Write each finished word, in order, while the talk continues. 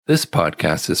This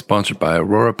podcast is sponsored by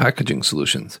Aurora Packaging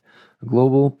Solutions, a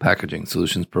global packaging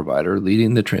solutions provider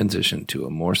leading the transition to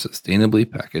a more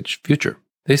sustainably packaged future.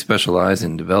 They specialize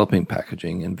in developing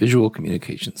packaging and visual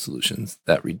communication solutions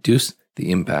that reduce the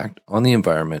impact on the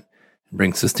environment and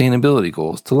bring sustainability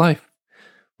goals to life.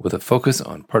 With a focus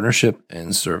on partnership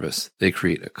and service, they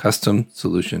create a custom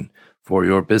solution for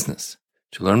your business.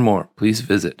 To learn more, please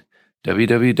visit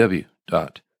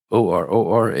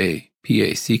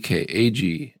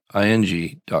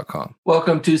www.ororapackaging.com.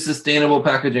 Welcome to Sustainable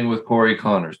Packaging with Corey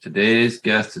Connors. Today's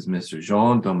guest is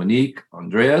Mr. Dominique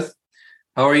Andreas.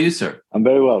 How are you, sir? I'm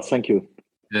very well, thank you.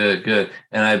 Good.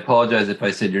 And I apologize if I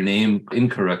said your name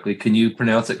incorrectly. Can you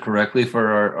pronounce it correctly for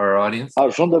our audience?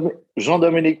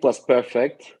 Jean-Dominique was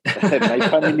perfect. My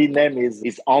family name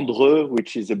is Andreu,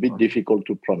 which is a bit difficult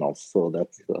to pronounce, so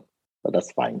that's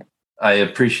fine. I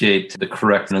appreciate the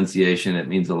correct pronunciation. It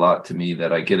means a lot to me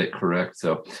that I get it correct.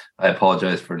 So I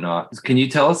apologize for not. Can you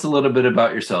tell us a little bit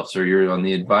about yourself, sir? You're on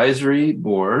the advisory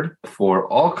board for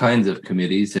all kinds of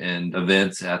committees and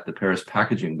events at the Paris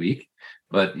Packaging Week,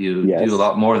 but you do a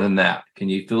lot more than that. Can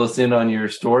you fill us in on your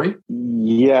story?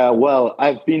 Yeah, well,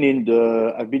 I've been in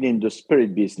the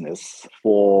spirit business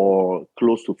for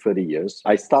close to 30 years.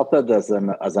 I started as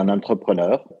an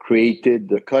entrepreneur, created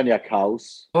the cognac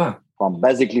house. Wow. From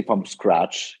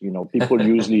scratch. You know, people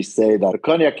usually say that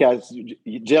cognac house,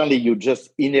 generally you just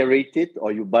inherit it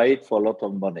or you buy it for a lot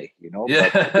of money, you know,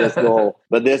 yeah.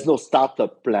 but there's no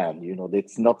startup plan, you know,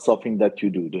 it's not something that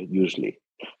you do usually.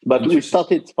 But we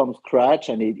started from scratch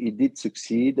and it did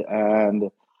succeed. And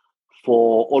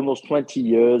for almost 20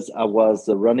 years, I was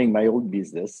running my own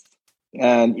business.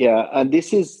 And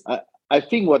this is... I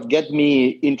think what got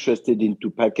me interested into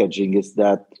packaging is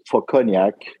that for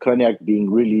cognac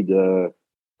being really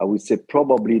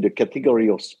probably the category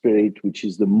of spirit which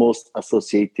is the most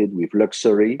associated with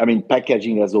luxury. I mean,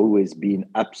 packaging has always been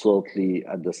absolutely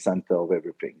at the center of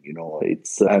everything. You know,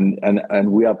 it's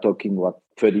and we are talking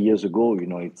 30 years ago. You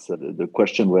know, it's the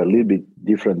question were a little bit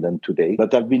different than today.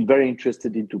 But I've been very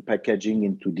interested into packaging,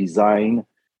 into design,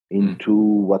 into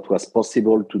what was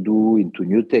possible to do, into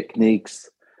new techniques.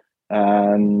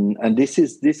 And this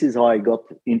is how I got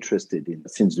interested in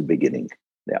since the beginning.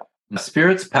 Yeah.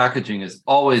 Spirits packaging has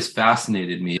always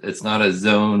fascinated me. It's not a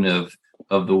zone of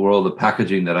the world of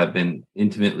packaging that I've been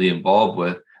intimately involved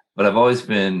with, but I've always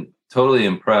been totally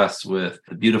impressed with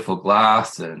the beautiful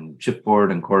glass and chipboard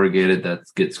and corrugated that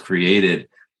gets created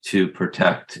to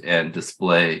protect and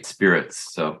display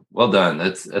spirits. So well done.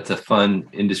 That's a fun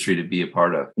industry to be a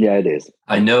part of. Yeah, it is.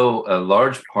 I know a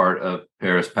large part of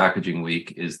Paris Packaging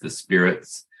Week is the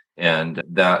spirits and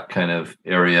that kind of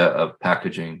area of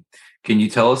packaging. Can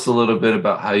you tell us a little bit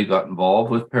about how you got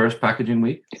involved with Paris Packaging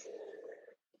Week?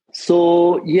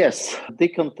 So, yes, they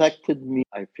contacted me,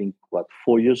 I think,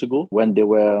 4 years ago when they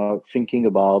were thinking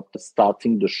about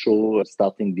starting the show,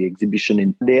 starting the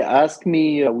exhibition. They asked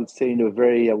me, I would say, in a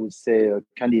very,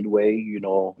 candid way, you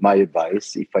know, my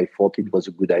advice, if I thought it was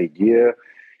a good idea,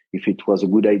 if it was a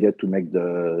good idea to make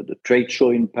the trade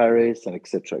show in Paris, and et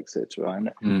cetera, et cetera.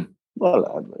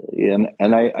 Well,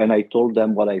 and I told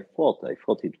them what I thought. I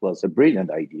thought it was a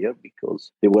brilliant idea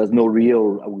because there was no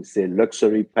real, I would say,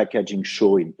 luxury packaging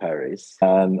show in Paris.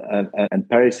 And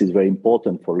Paris is very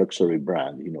important for luxury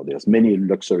brand. You know, there's many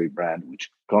luxury brands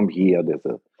which come here.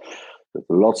 There's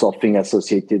lots of things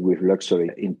associated with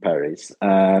luxury in Paris.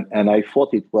 And I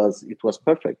thought it was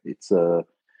perfect. It's a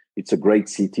great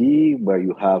city where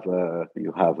you have a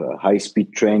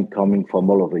high-speed train coming from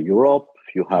all over Europe.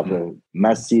 You have a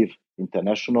massive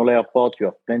international airport. You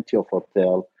have plenty of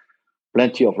hotel,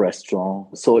 plenty of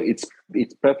restaurants. So it's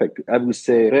perfect. I would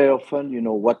say very often, you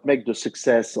know, what makes the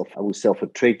success of a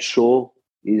trade show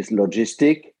is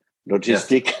logistic,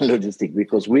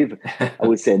 because with, I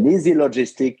would say, an easy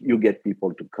logistic, you get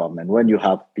people to come. And when you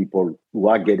have people who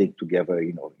are getting together,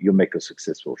 you know, you make a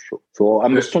successful show. So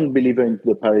I'm a strong believer in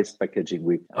the Paris Packaging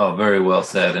Week. Oh, very well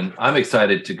said. And I'm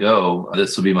excited to go.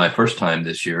 This will be my first time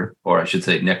this year, or I should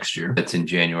say next year. It's in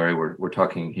January. We're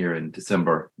talking here in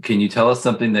December. Can you tell us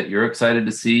something that you're excited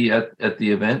to see at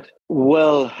the event?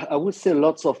 Well, I would say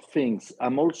lots of things.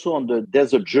 I'm also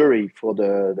there's a jury for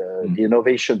the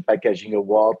Innovation Packaging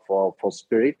Award for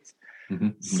spirits.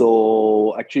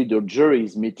 So actually the jury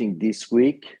is meeting this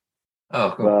week.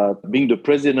 Oh, cool. But being the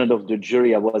president of the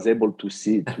jury, I was able to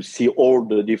see all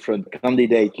the different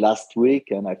candidates last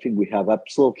week. And I think we have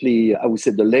absolutely, I would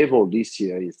say the level this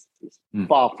year is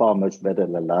far, far much better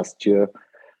than last year. Wow.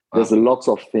 There's lots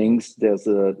of things.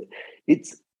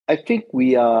 I think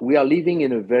we are living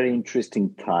in a very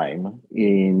interesting time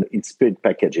in spirit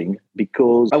packaging,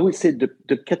 because I would say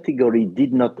the category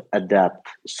did not adapt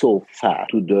so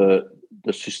fast to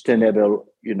the sustainable,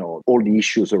 all the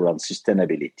issues around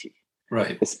sustainability.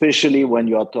 Right. Especially when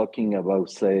you are talking about,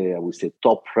 say, I would say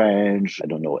top range, I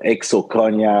don't know, XO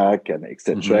cognac and et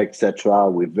cetera,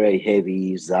 with very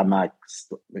heavy Zamax,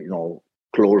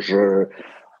 closure,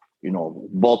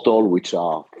 bottle, which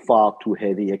are far too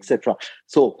heavy, etc.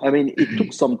 So, I mean, it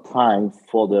took some time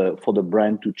for the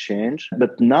brand to change,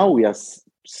 but now we are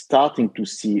starting to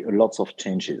see lots of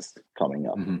changes coming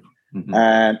up.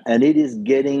 And it is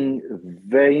getting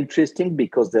very interesting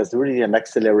because there's really an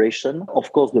acceleration.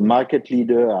 Of course, the market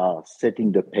leader are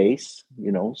setting the pace,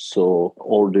 so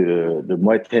all the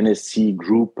Moet Hennessy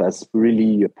group has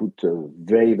really put a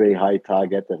very, very high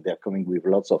target, and they're coming with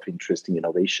lots of interesting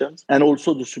innovations. And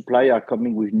also the supplier are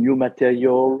coming with new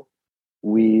material,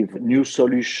 with new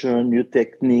solution, new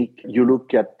technique. You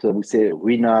look at, we say,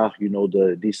 Ruinart,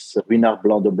 this Ruinart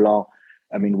Blanc de Blanc,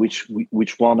 I mean, which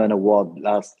won an award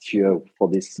last year for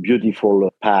this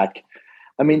beautiful pack.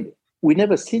 I mean, we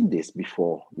never seen this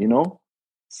before,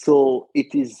 So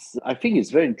I think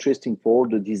it's very interesting for all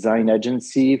the design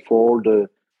agency, for all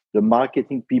the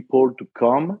marketing people to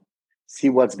come, see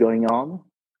what's going on.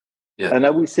 Yeah. And I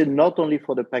would say not only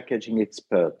for the packaging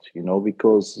expert,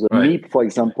 because me, for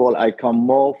example, I come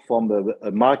more from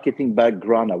a marketing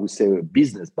background, I would say a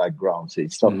business background. So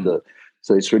it's not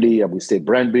so it's really, I would say,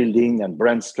 brand building and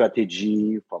brand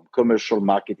strategy from commercial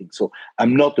marketing. So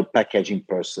I'm not a packaging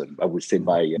person, I would say,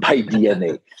 by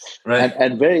DNA. Right.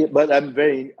 But I'm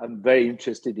very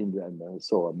interested in them.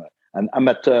 So I'm an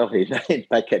amateur in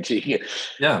packaging.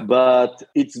 Yeah. But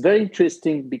it's very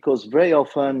interesting because very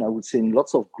often, I would say, in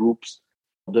lots of groups,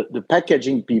 the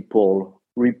packaging people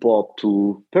report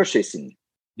to purchasing.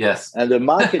 Yes. And the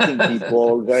marketing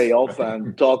people very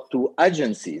often talk to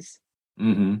agencies.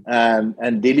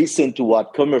 And they listen to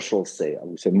what commercials say, I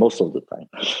would say, most of the time.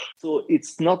 So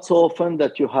it's not so often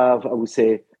that you have, I would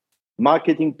say,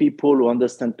 marketing people who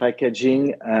understand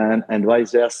packaging and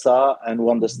vice versa, and who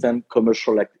understand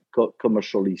commercial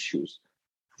issues.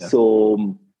 Yeah.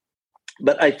 So,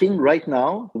 but I think right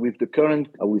now, with the current,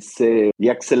 I would say, the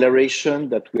acceleration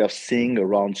that we are seeing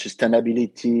around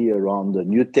sustainability, around the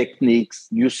new techniques,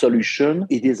 new solution,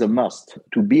 it is a must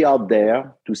to be out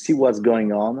there, to see what's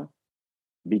going on,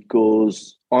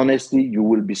 because honestly, you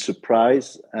will be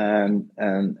surprised, and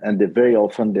very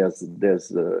often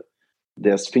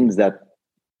there's things that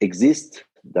exist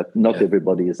that not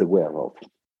everybody is aware of.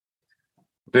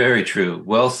 Very true.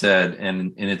 Well said.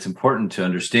 And it's important to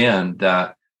understand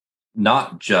that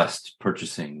not just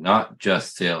purchasing, not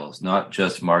just sales, not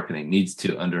just marketing needs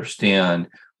to understand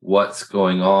what's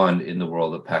going on in the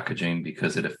world of packaging,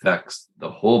 because it affects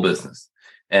the whole business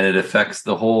and it affects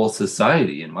the whole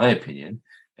society, in my opinion.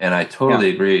 And I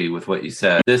totally agree with what you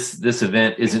said. This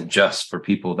event isn't just for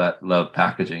people that love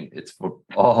packaging. It's for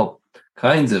all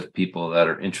kinds of people that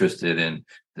are interested in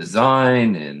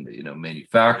design and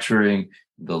manufacturing,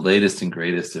 the latest and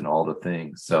greatest in all the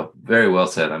things. So very well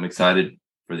said. I'm excited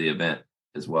for the event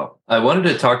as well. I wanted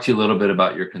to talk to you a little bit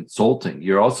about your consulting.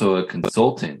 You're also a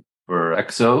consultant for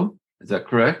XO. Is that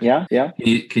correct? Yeah.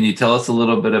 Can you tell us a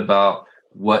little bit about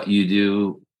what you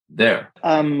do there?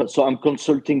 So I'm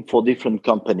consulting for different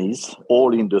companies,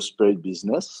 all in the spirit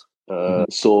business.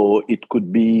 So it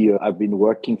could be, I've been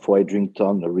working for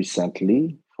Edrington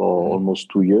recently for almost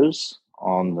 2 years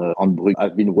on Brugge.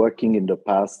 I've been working in the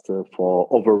past for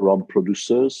overrun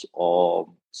producers or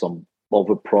some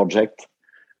other project.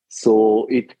 So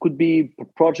it could be a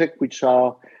project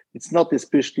it's not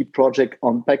especially project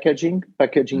on packaging.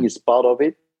 Packaging is part of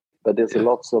it, but there's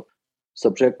lots of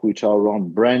subjects which are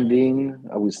around branding,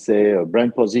 I would say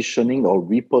brand positioning or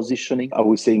repositioning. I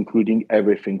would say including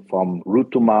everything from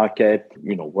route to market,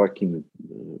 working with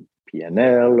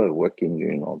P&L, working,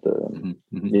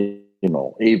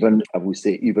 even, I would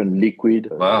say, even liquid.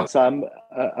 Wow. So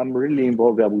I'm really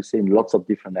involved, I would say, in lots of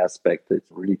different aspects.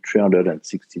 It's really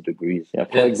 360 degrees. Yeah.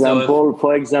 For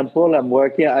example, I'm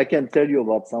working, I can tell you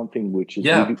about something which we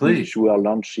are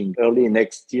launching early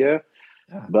next year.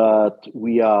 Yeah. But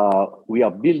we are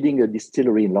building a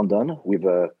distillery in London with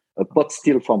a pot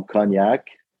still from cognac,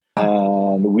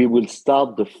 and we will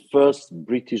start the first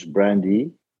British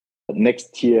brandy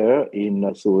next year.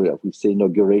 So I would say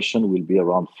inauguration will be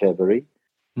around February,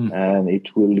 and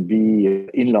it will be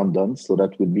in London. So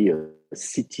that will be a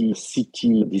city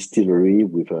distillery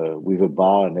with a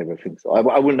bar and everything. So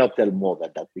I will not tell more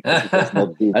than that because it has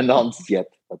not been announced yet.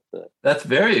 But that's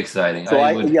very exciting. So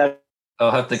I'll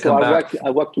have to come back.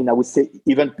 I work in, I would say,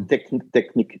 even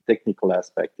technical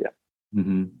aspect. Yeah.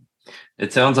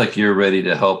 It sounds like you're ready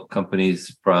to help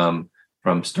companies from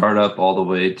startup all the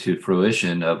way to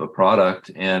fruition of a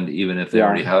product. And even if they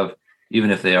already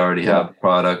have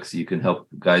products, you can help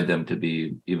guide them to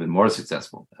be even more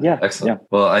successful. Excellent.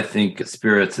 Well, I think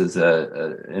spirits is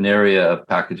an area of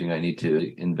packaging I need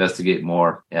to investigate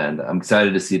more, and I'm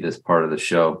excited to see this part of the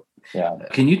show. Yeah.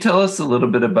 Can you tell us a little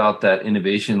bit about that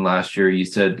innovation last year? You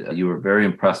said you were very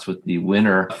impressed with the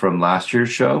winner from last year's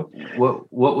show.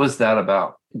 What was that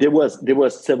about? There was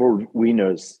several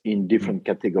winners in different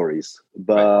categories,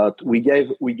 but we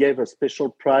gave a special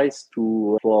prize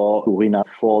for Ruinart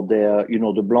for their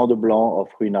the Blanc de Blanc of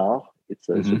Ruinart. It's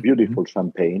a beautiful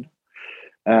champagne,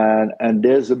 and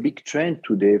there's a big trend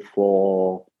today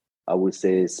for, I would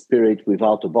say, spirit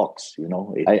without a box.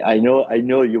 I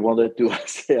know you wanted to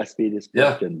ask me this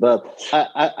question, but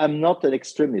I'm not an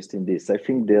extremist in this. I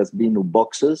think there's been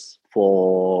boxes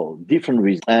for different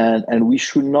reasons, and we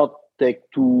should not take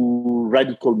too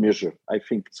radical measure. I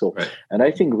think so. Right. And I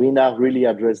think Ruinart really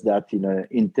addressed that in an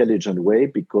intelligent way,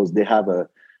 because they have a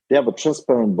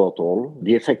transparent bottle.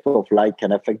 The effect of light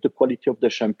can affect the quality of the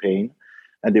champagne.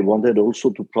 And they wanted also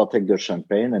to protect the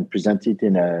champagne and present it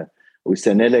in with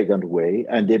an elegant way.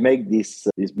 And they make this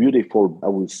beautiful, I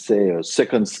would say,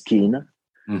 second skin,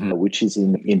 which is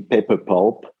in paper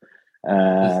pulp.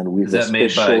 And is that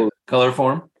made by Color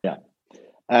Form? Yeah.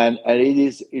 And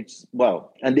it's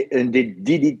and they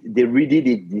redid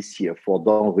it this year for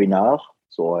Don Ruinart,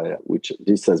 so which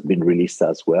this has been released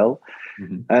as well,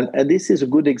 and this is a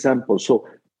good example. So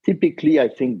typically, I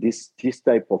think this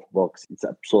type of box is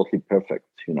absolutely perfect,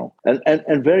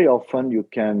 and very often you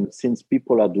can, since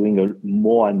people are doing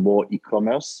more and more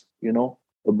e-commerce,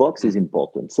 a box is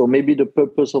important. So maybe the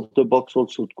purpose of the box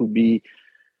also could be,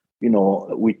 we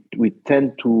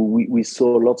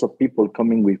saw lots of people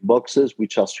coming with boxes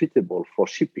which are suitable for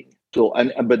shipping. So,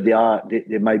 but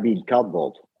they might be in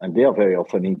cardboard, and they are very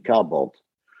often in cardboard.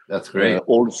 That's great.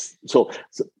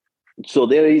 So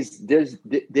there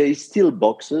is still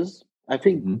boxes. I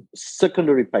think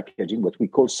secondary packaging, what we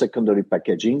call secondary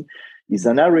packaging, is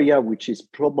an area which is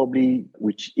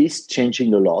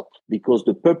changing a lot, because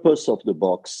the purpose of the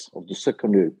box, of the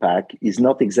secondary pack, is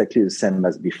not exactly the same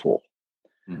as before.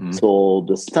 So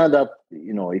the standard,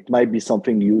 it might be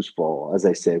something used for, as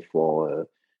I say, for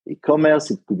e-commerce.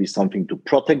 It could be something to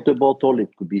protect the bottle.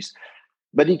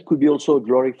 But it could be also a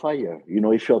glorifier.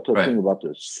 If you're talking about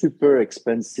a super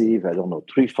expensive, I don't know,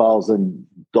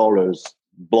 $3,000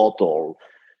 bottle,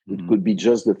 it could be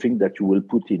just the thing that you will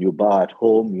put in your bar at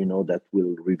home, that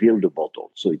will reveal the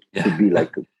bottle. So it could be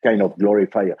like a kind of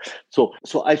glorifier. So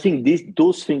I think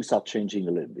those things are changing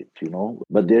a little bit,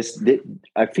 But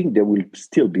I think there will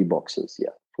still be boxes,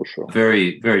 for sure.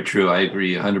 Very, very true. I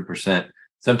agree 100%.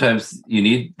 Sometimes you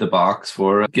need the box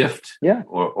for a gift,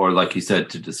 or like you said,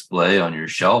 to display on your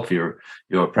shelf. You're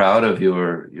proud of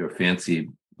your fancy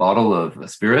bottle of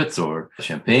spirits or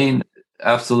champagne.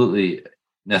 Absolutely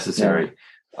necessary. Yeah.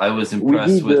 I was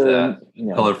impressed with that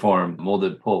Color Form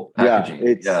molded pulp packaging.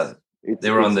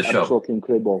 They were on the show. Absolutely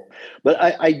incredible. But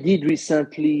I did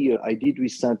recently.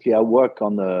 I work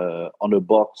on a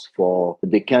box for the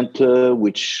decanter,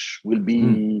 which will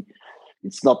be.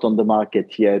 It's not on the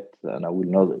market yet, and I will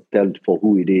not tell for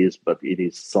who it is, but it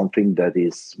is something that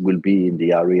will be in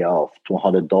the area of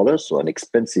 $200, so an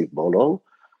expensive bottle.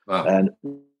 Wow. And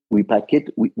we pack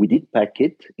it. We did pack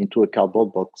it into a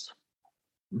cardboard box,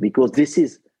 because this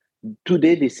is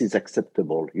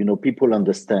acceptable. People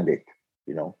understand it.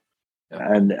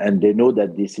 And they know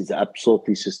that this is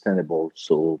absolutely sustainable.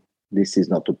 So this is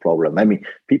not a problem. I mean,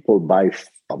 people buy,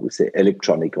 I would say,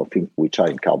 electronic or things which are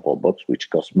in cardboard box, which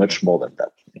cost much more than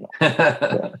that.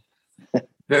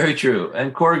 Very true.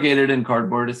 And corrugated and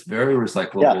cardboard is very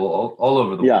recyclable all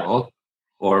over the world,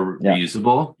 or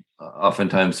reusable.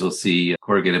 Oftentimes you'll see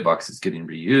corrugated boxes getting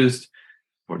reused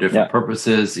for different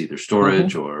purposes, either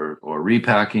storage or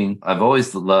repacking. I've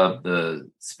always loved the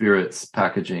spirits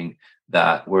packaging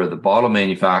where the bottle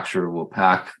manufacturer will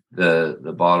pack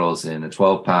the bottles in a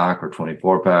 12-pack or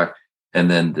 24-pack, and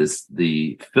then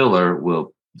the filler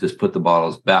will just put the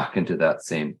bottles back into that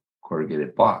same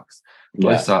corrugated box. So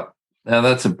I thought, now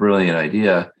that's a brilliant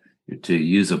idea, to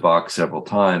use a box several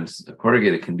times. The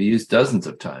corrugated can be used dozens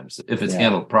of times if it's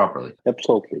handled properly.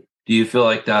 Absolutely. Do you feel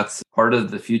like that's part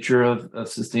of the future of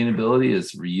sustainability,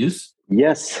 is reuse?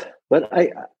 Yes, but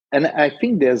I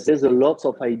think there's a lot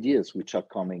of ideas which are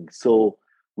coming. So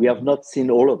we have not seen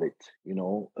all of it.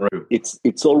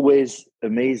 It's always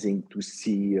amazing to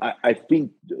see. I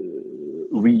think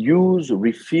reuse,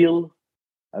 refill.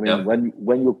 I mean,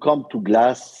 when you come to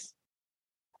glass,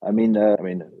 I mean,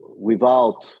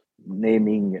 without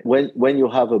naming when you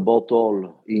have a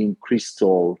bottle in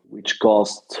crystal which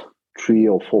costs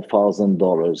 $3,000 or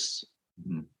 $4,000,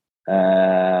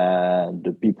 and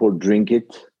the people drink it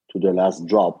to the last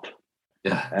drop.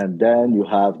 Yeah. And then you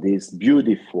have this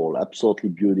beautiful, absolutely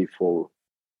beautiful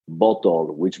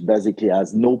bottle, which basically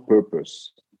has no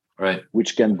purpose, right?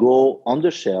 Which can go on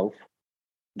the shelf,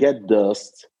 get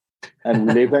dust, and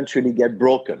will eventually get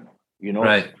broken,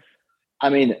 Right. I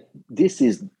mean, this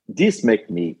makes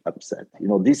me upset.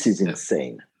 This is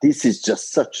insane. This is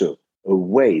just such a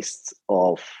waste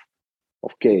of,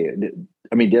 okay.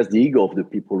 I mean, there's the ego of the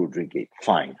people who drink it,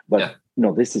 fine. But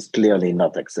this is clearly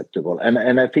not acceptable.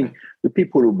 And I think the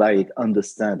people who buy it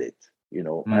understand it,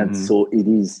 and so it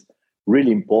is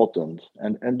really important.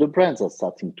 And the brands are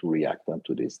starting to react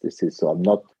onto this. This is, so I'm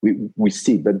not, we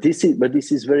see, but this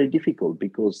is very difficult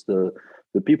because the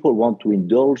people want to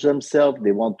indulge themselves.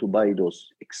 They want to buy those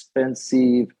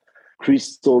expensive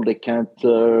crystal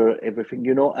decanter, everything,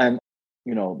 and,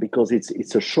 because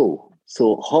it's a show.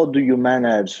 So how do you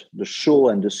manage the show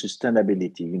and the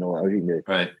sustainability?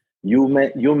 Right.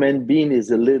 Human being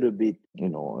is a little bit,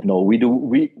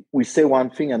 we say one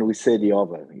thing and we say the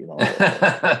other,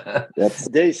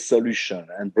 there is solution,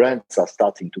 and brands are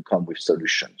starting to come with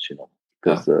solutions,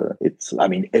 because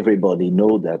everybody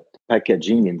know that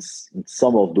packaging in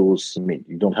some of those,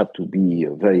 you don't have to be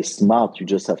very smart. You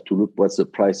just have to look what's the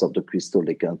price of the crystal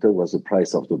decanter, what's the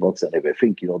price of the box and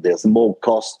everything. There's more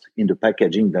cost in the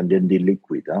packaging than in the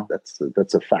liquid.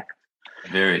 That's a fact.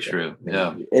 Very true.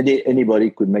 Yeah. Anybody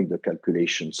could make the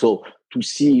calculation. So to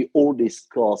see all this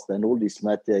cost and all this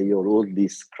material, all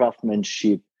this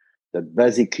craftsmanship that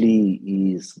basically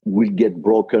will get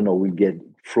broken or will get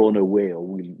thrown away or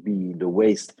will be the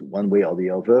waste one way or the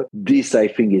other, this I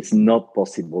think is not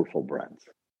possible for brands.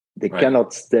 They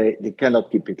cannot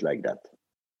keep it like that.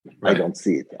 Right. I don't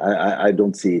see it. I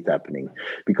don't see it happening.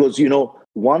 Because,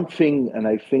 one thing, and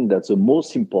I think that's the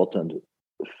most important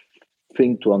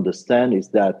thing to understand, is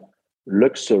that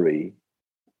luxury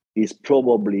is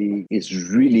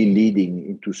really leading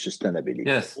into sustainability.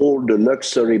 Yes. All the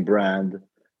luxury brand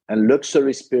and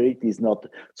luxury spirit is not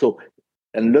so,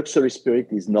 and luxury spirit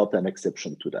is not an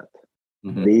exception to that.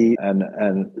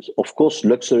 And of course,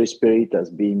 luxury spirit has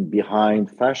been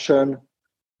behind fashion,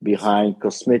 behind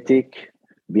cosmetic,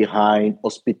 behind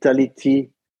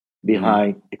hospitality,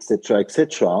 behind etc.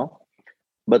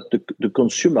 But the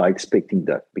consumer are expecting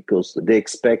that, because they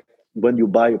expect when you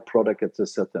buy a product at a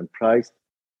certain price,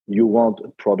 you want a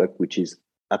product which is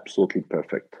absolutely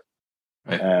perfect.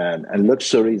 Right. And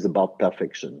luxury is about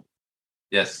perfection.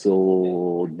 Yes.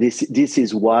 So this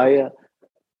is why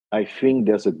I think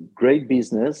there's a great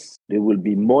business. There will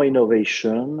be more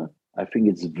innovation. I think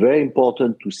it's very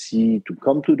important to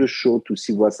come to the show to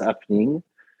see what's happening.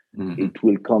 It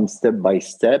will come step by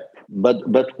step, but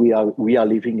we are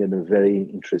living in a very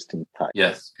interesting time.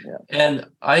 Yes. Yeah. And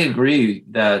I agree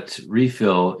that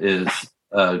refill is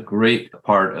a great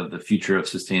part of the future of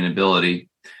sustainability.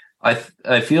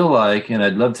 I feel like, and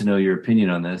I'd love to know your opinion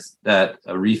on this, that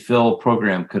a refill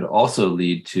program could also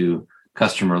lead to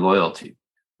customer loyalty.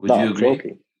 Would you agree?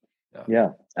 Absolutely. Yeah.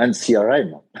 And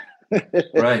CRM.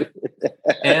 Right.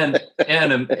 And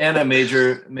a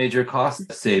major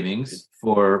cost savings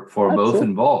for both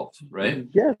involved, right?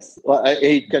 Yes. Well,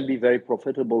 it can be very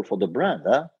profitable for the brand.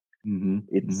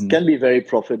 It can be very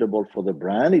profitable for the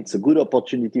brand. It's a good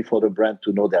opportunity for the brand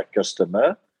to know their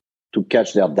customer, to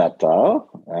catch their data,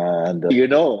 and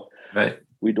right.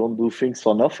 We don't do things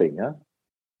for nothing.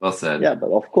 Well said. Yeah, but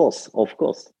of course.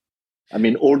 I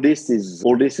mean, all this is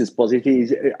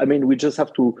positive. I mean, we just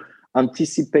have to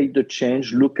anticipate the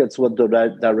change, look at what the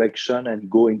right direction, and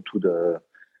go into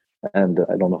and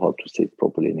I don't know how to say it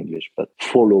properly in English, but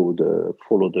follow the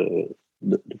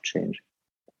change.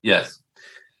 Yes,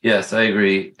 I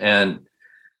agree. And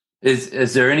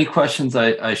is there any questions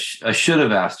I should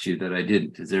have asked you that I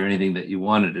didn't? Is there anything that you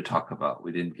wanted to talk about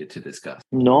we didn't get to discuss?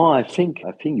 No, I think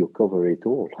you cover it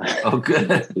all. Oh, good.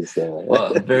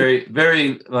 Well, very,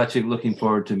 very much looking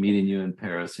forward to meeting you in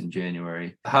Paris in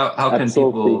January. How can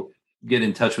people get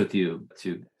in touch with you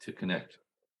to connect?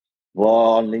 Well,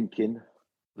 on LinkedIn.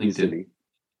 Easily.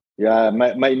 Yeah,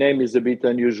 my name is a bit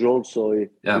unusual, so if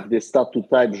they start to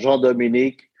type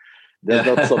Jean-Dominique, there's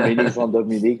not so many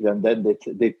Jean-Dominique, and then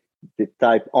they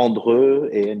type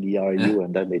Andreu, Andreu,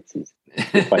 and then it's easy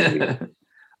to find me.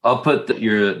 I'll put the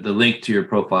link to your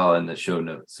profile in the show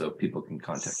notes so people can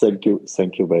contact you.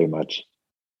 Thank you very much.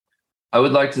 I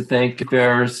would like to thank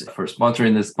Fairs for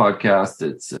sponsoring this podcast.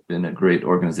 It's been a great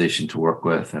organization to work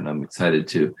with, and I'm excited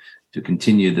to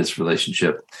continue this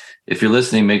relationship. If you're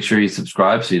listening, make sure you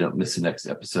subscribe so you don't miss the next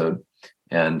episode.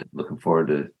 and looking forward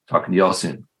to talking to you all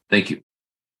soon. Thank you.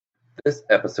 This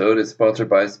episode is sponsored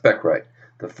by SpecWrite,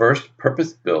 the first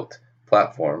purpose-built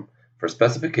platform for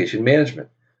specification management.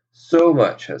 So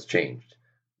much has changed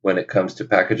when it comes to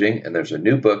packaging, and there's a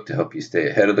new book to help you stay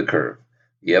ahead of the curve,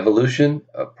 The Evolution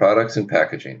of Products and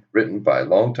Packaging, written by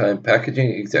longtime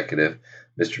packaging executive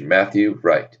Mr. Matthew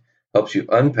Wright. Helps you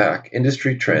unpack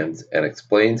industry trends and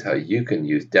explains how you can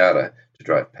use data to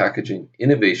drive packaging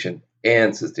innovation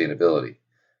and sustainability.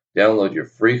 Download your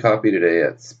free copy today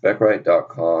at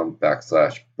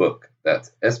specwrite.com/book.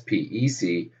 That's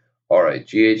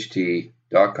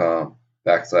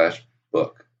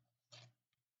SPECRIGHT.com/book.